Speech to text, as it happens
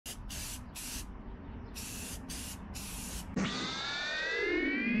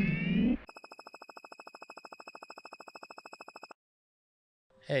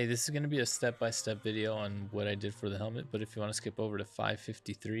Hey, this is going to be a step-by-step video on what I did for the helmet, but if you want to skip over to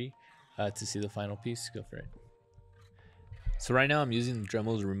 553 to see the final piece, go for it. So right now I'm using the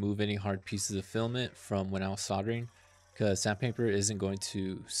Dremel to remove any hard pieces of filament from when I was soldering, because sandpaper isn't going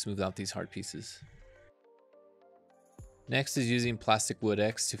to smooth out these hard pieces. Next is using plastic wood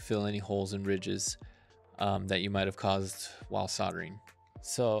X to fill any holes and ridges that you might have caused while soldering.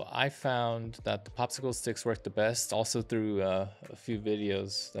 So I found that the popsicle sticks work the best, also through a few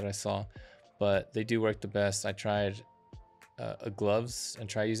videos that I saw, but they do work the best. I tried gloves and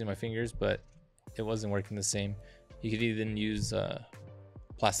tried using my fingers, but it wasn't working the same. You could even use a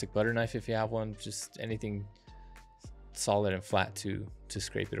plastic butter knife if you have one, just anything solid and flat to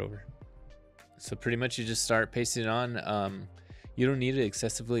scrape it over. So pretty much you just start pasting it on. You don't need to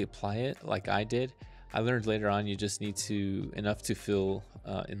excessively apply it like I did. I learned later on you just need enough to fill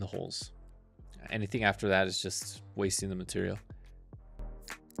in the holes. Anything after that is just wasting the material.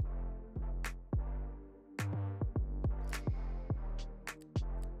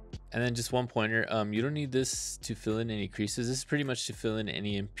 And then just one pointer, you don't need this to fill in any creases. This is pretty much to fill in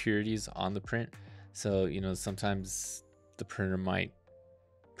any impurities on the print. So, you know, sometimes the printer might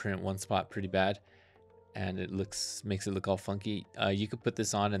print one spot pretty bad and it makes it look all funky. You could put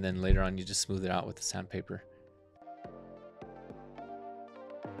this on and then later on you just smooth it out with the sandpaper.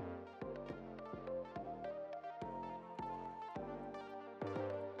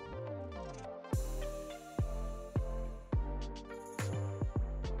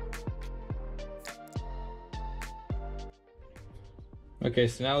 Okay,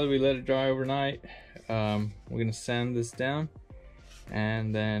 so now that we let it dry overnight, we're gonna sand this down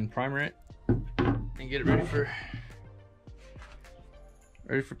and then primer it and get it ready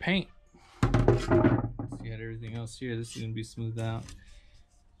for paint. So you got everything else here. This is gonna be smoothed out.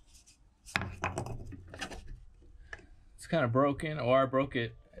 It's kind of broken, or I broke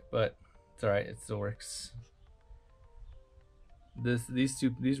it, but it's all right. It still works.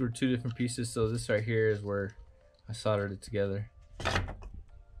 These were two different pieces, so this right here is where I soldered it together.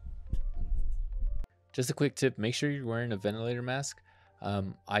 Just a quick tip, make sure you're wearing a ventilator mask.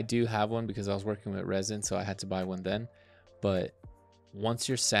 I do have one because I was working with resin, so I had to buy one then. But once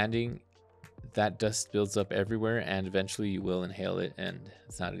you're sanding, that dust builds up everywhere and eventually you will inhale it and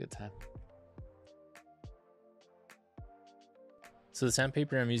it's not a good time. So the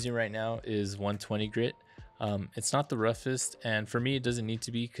sandpaper I'm using right now is 120 grit. It's not the roughest, and for me it doesn't need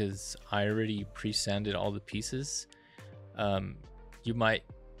to be because I already pre-sanded all the pieces. You might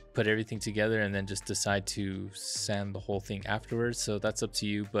put everything together and then just decide to sand the whole thing afterwards, so that's up to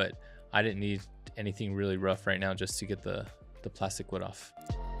you, but I didn't need anything really rough right now just to get the plastic wood off.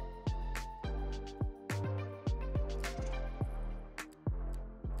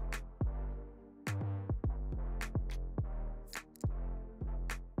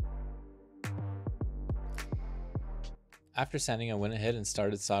 After sanding, I went ahead and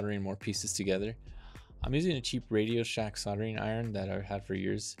started soldering more pieces together. I'm using a cheap Radio Shack soldering iron that I've had for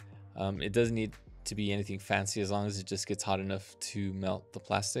years. It doesn't need to be anything fancy as long as it just gets hot enough to melt the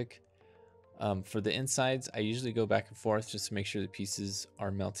plastic. For the insides, I usually go back and forth just to make sure the pieces are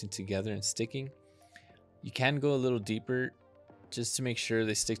melting together and sticking. You can go a little deeper just to make sure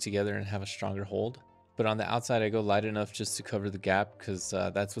they stick together and have a stronger hold. But on the outside, I go light enough just to cover the gap because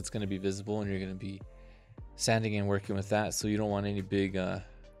that's what's going to be visible and you're going to be sanding and working with that. So you don't want any big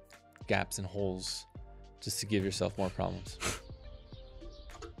gaps and holes just to give yourself more problems.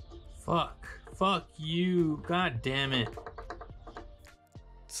 Fuck you, god damn it.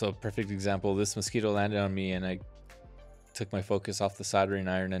 So perfect example, this mosquito landed on me and I took my focus off the soldering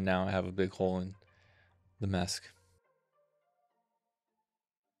iron and now I have a big hole in the mask.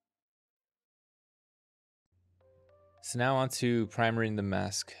 So now on to primering the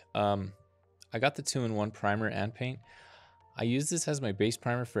mask. I got the 2-in-1 primer and paint. I use this as my base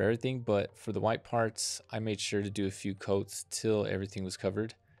primer for everything, but for the white parts, I made sure to do a few coats till everything was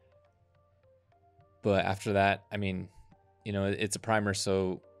covered. But after that, I mean, you know, it's a primer,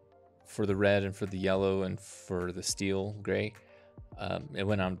 so for the red and for the yellow and for the steel gray, it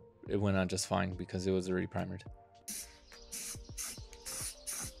went on just fine because it was already primered.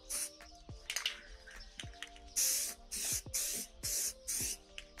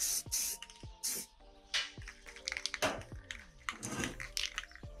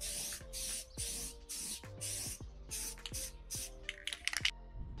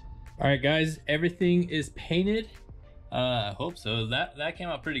 All right, guys, everything is painted. I hope so. That came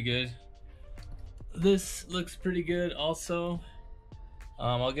out pretty good. This looks pretty good also.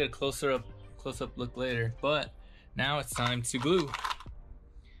 I'll get a close up look later, but now it's time to glue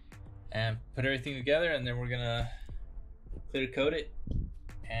and put everything together, and then we're gonna clear coat it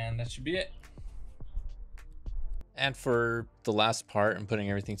And that should be it. And for the last part and putting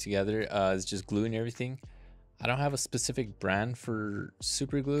everything together is just gluing everything. I don't have a specific brand for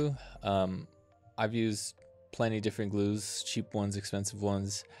super glue. I've used plenty of different glues, cheap ones, expensive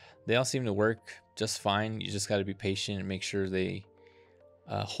ones. They all seem to work just fine. You just got to be patient and make sure they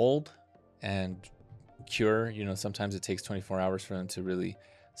hold and cure. You know, sometimes it takes 24 hours for them to really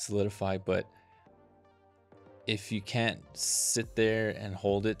solidify, but if you can't sit there and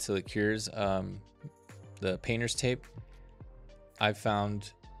hold it till it cures, the painter's tape I've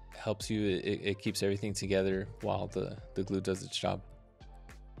found helps you. It keeps everything together while the glue does its job.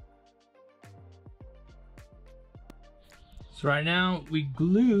 So right now we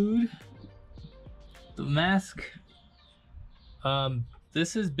glued the mask.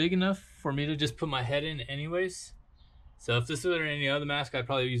 This is big enough for me to just put my head in anyways. So if this was any other mask, I'd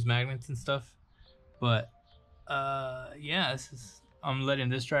probably use magnets and stuff. But yeah, I'm letting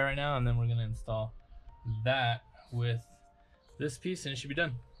this dry right now, and then we're gonna install that with this piece and it should be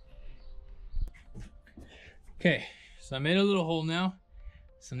done. Okay, so I made a little hole now.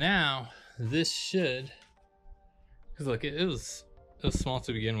 So now this should, because look, it was small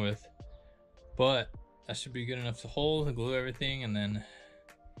to begin with, but that should be good enough to hold and glue everything, and then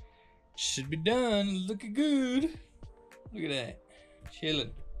it should be done. Looking good. Look at that,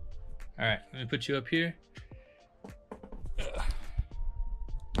 chilling. All right, let me put you up here.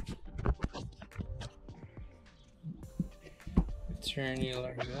 Turn you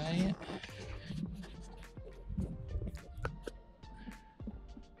like that.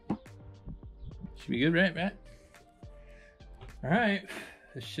 Should be good, right, Matt? All right,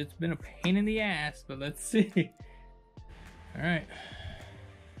 this shit's been a pain in the ass, but let's see. All right,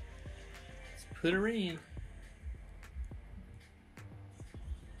 let's put her in.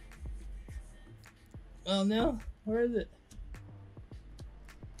 Oh no, where is it?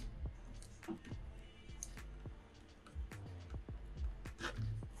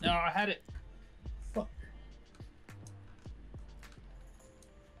 No, I had it. Fuck.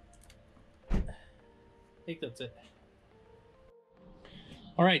 I think that's it.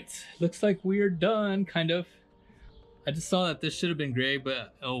 All right, looks like we're done, kind of. I just saw that this should have been gray,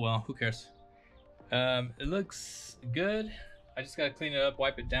 but oh well, who cares? It looks good. I just gotta clean it up,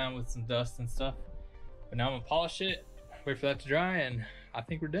 wipe it down with some dust and stuff. But now I'm gonna polish it, wait for that to dry, and I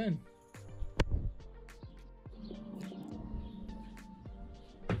think we're done.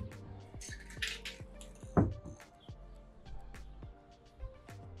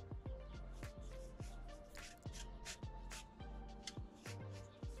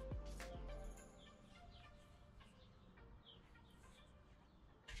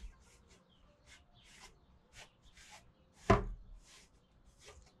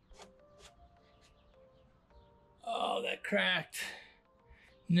 Oh, that cracked.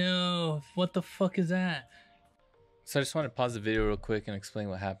 No, what the fuck is that? So I just want to pause the video real quick and explain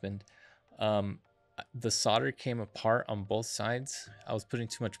what happened. The solder came apart on both sides. I was putting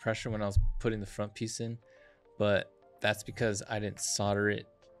too much pressure when I was putting the front piece in, but that's because I didn't solder it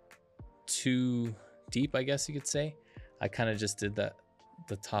too deep, I guess you could say. I kind of just did the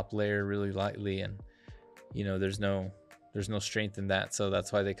top layer really lightly, and you know, there's no strength in that, so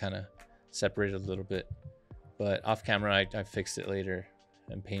that's why they kind of separated a little bit. But off camera, I fixed it later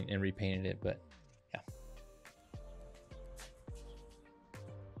and repainted it. But yeah.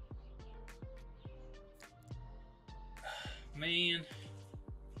 Man.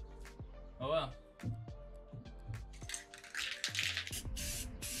 Oh well.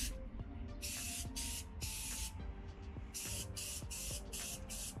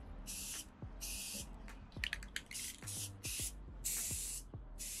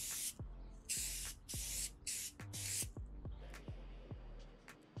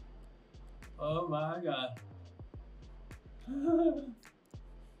 Oh my god.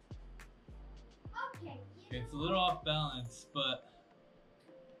 Okay, it's a little off balance, but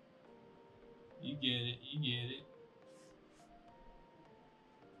you get it, you get it.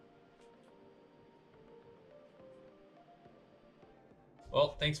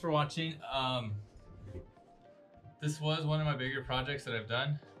 Well, thanks for watching. This was one of my bigger projects that I've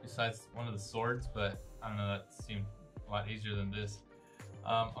done, besides one of the swords, but I don't know, that seemed a lot easier than this.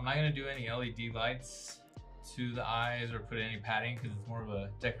 I'm not gonna do any LED lights to the eyes or put any padding because it's more of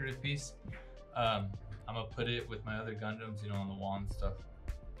a decorative piece. I'm gonna put it with my other Gundams, you know, on the wall and stuff.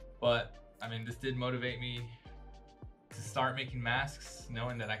 But I mean, this did motivate me to start making masks,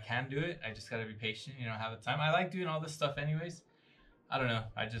 knowing that I can do it. I just gotta be patient, you know, have the time. I like doing all this stuff anyways. I don't know,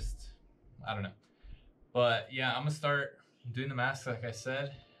 I don't know. But yeah, I'm gonna start doing the masks like I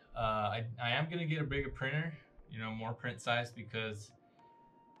said. I am gonna get a bigger printer, you know, more print size, because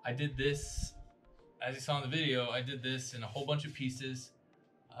I did this, as you saw in the video, I did this in a whole bunch of pieces,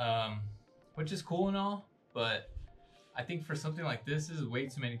 which is cool and all, but I think for something like this is way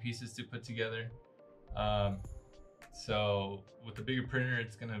too many pieces to put together. So with the bigger printer,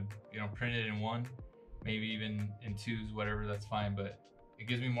 it's gonna, you know, print it in one, maybe even in twos, whatever, that's fine. But it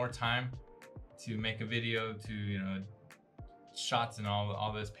gives me more time to make a video, to, you know, shots and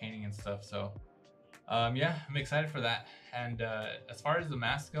all this painting and stuff. So yeah, I'm excited for that. And as far as the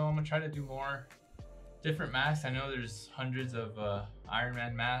masks go, I'm gonna try to do more different masks. I know there's hundreds of Iron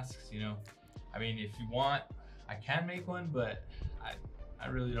Man masks, you know. I mean, if you want, I can make one, but I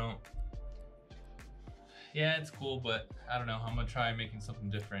really don't. Yeah, it's cool, but I don't know. I'm gonna try making something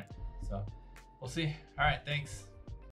different. So we'll see. All right, thanks.